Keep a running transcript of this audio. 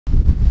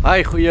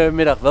Hi,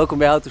 goedemiddag. Welkom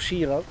bij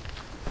Siero.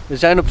 We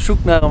zijn op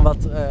zoek naar een wat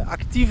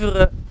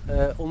actievere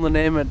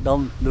ondernemer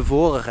dan de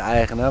vorige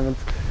eigenaar. Want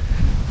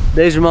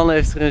deze man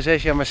heeft er in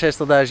 6 jaar maar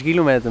 60.000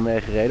 kilometer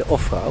mee gereden,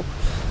 of vrouw.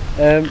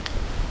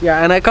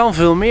 Ja, en hij kan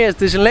veel meer.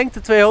 Het is een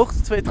lengte, 2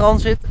 hoogte, 2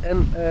 transit.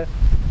 En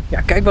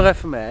ja, kijk maar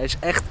even mee. Hij is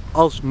echt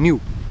als nieuw.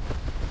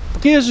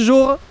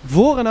 Parkeersensoren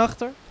voor en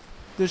achter.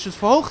 Dus het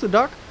verhoogde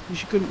dak.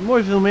 Dus je kunt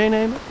mooi veel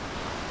meenemen.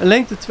 Een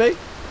lengte 2.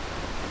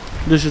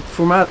 Dus het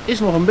formaat is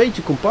nog een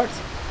beetje compact.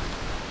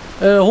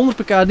 100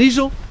 pk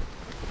diesel.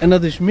 En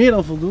dat is meer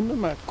dan voldoende,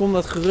 maar kom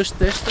dat gerust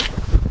testen.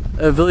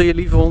 Wil je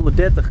liever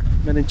 130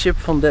 met een chip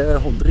van €300,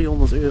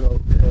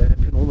 heb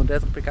je een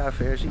 130 pk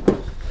versie.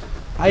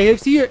 Hij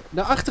heeft hier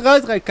de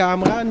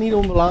achteruitrijcamera, niet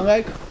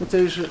onbelangrijk met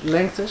deze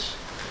lengtes.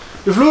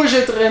 De vloer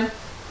zit erin.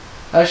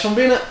 Hij is van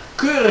binnen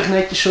keurig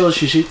netjes zoals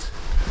je ziet.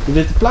 De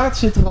witte plaat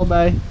zit er al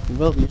bij.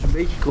 Hoewel, die is een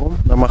beetje krom.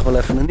 Daar mag wel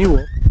even een nieuwe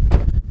op.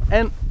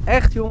 En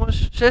echt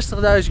jongens,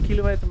 60.000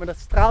 kilometer, maar dat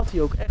straalt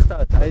hij ook echt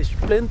uit. Hij is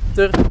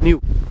splinternieuw.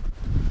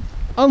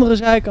 Andere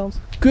zijkant,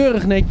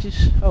 keurig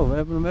netjes. Oh, we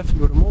hebben hem even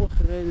door de modder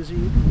gereden,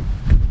 zie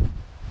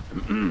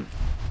je.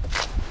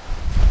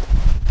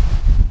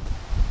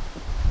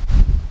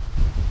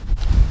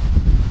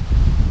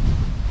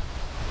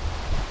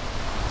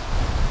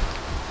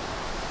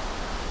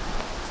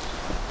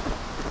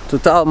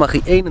 Totaal mag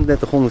hij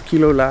 3100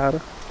 kilo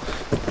laden.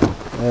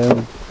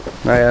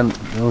 Nou ja,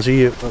 dan zie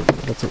je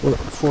wat de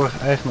vorige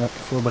eigenaar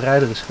voor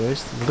bereider is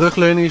geweest. De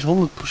rugleuning is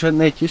 100%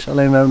 netjes,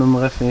 alleen we hebben hem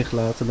er even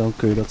ingelaten, dan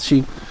kun je dat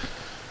zien.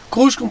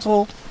 Cruise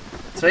control,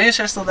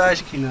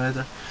 62.000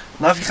 kilometer.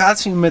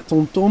 Navigatie met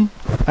TomTom,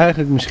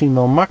 eigenlijk misschien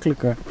wel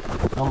makkelijker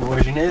dan de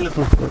originele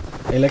van Ford.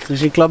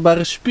 Elektrisch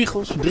inklapbare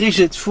spiegels, 3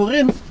 zits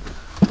voorin.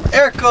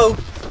 Airco,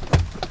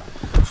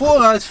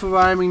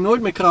 vooruitverwarming,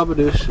 nooit meer krabben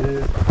dus.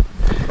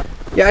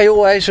 Ja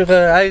joh,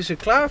 hij is er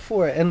klaar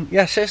voor. En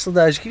ja,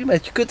 60.000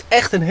 kilometer. Je kunt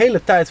echt een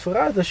hele tijd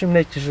vooruit als je hem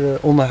netjes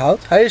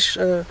onderhoudt. Hij is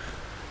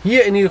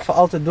hier in ieder geval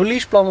altijd door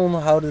leaseplan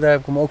onderhouden. Daar heb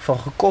ik hem ook van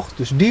gekocht.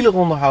 Dus dealer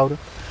onderhouden.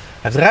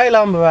 Hij heeft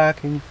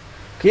rijlaanbewaking.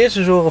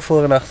 Verkeerssensoren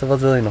voor en achter. Wat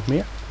wil je nog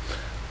meer?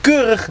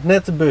 Keurig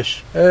nette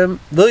bus.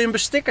 Wil je hem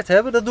bestickerd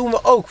hebben? Dat doen we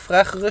ook.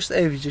 Vraag gerust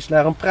eventjes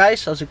naar een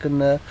prijs. Als ik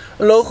een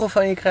logo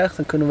van je krijg,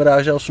 dan kunnen we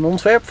daar zelfs een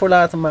ontwerp voor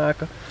laten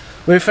maken.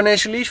 Wil je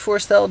financial lease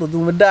voorstel? Dat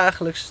doen we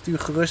dagelijks. Stuur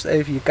gerust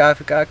even je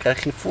KVK,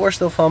 krijg je een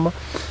voorstel van me.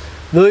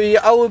 Wil je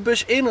je oude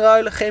bus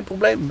inruilen? Geen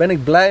probleem, ben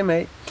ik blij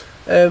mee.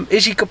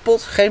 Is hij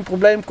kapot? Geen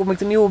probleem, kom ik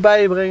de nieuwe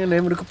bij je brengen,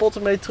 nemen we de kapotte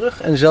mee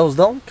terug. En zelfs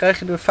dan krijg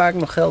je er vaak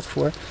nog geld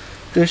voor.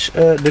 Dus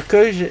de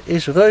keuze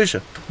is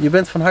reuze. Je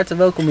bent van harte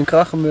welkom in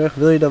Krachenburg.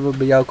 Wil je dat we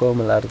bij jou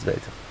komen? Laat het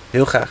weten.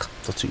 Heel graag.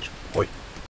 Tot ziens. Hoi.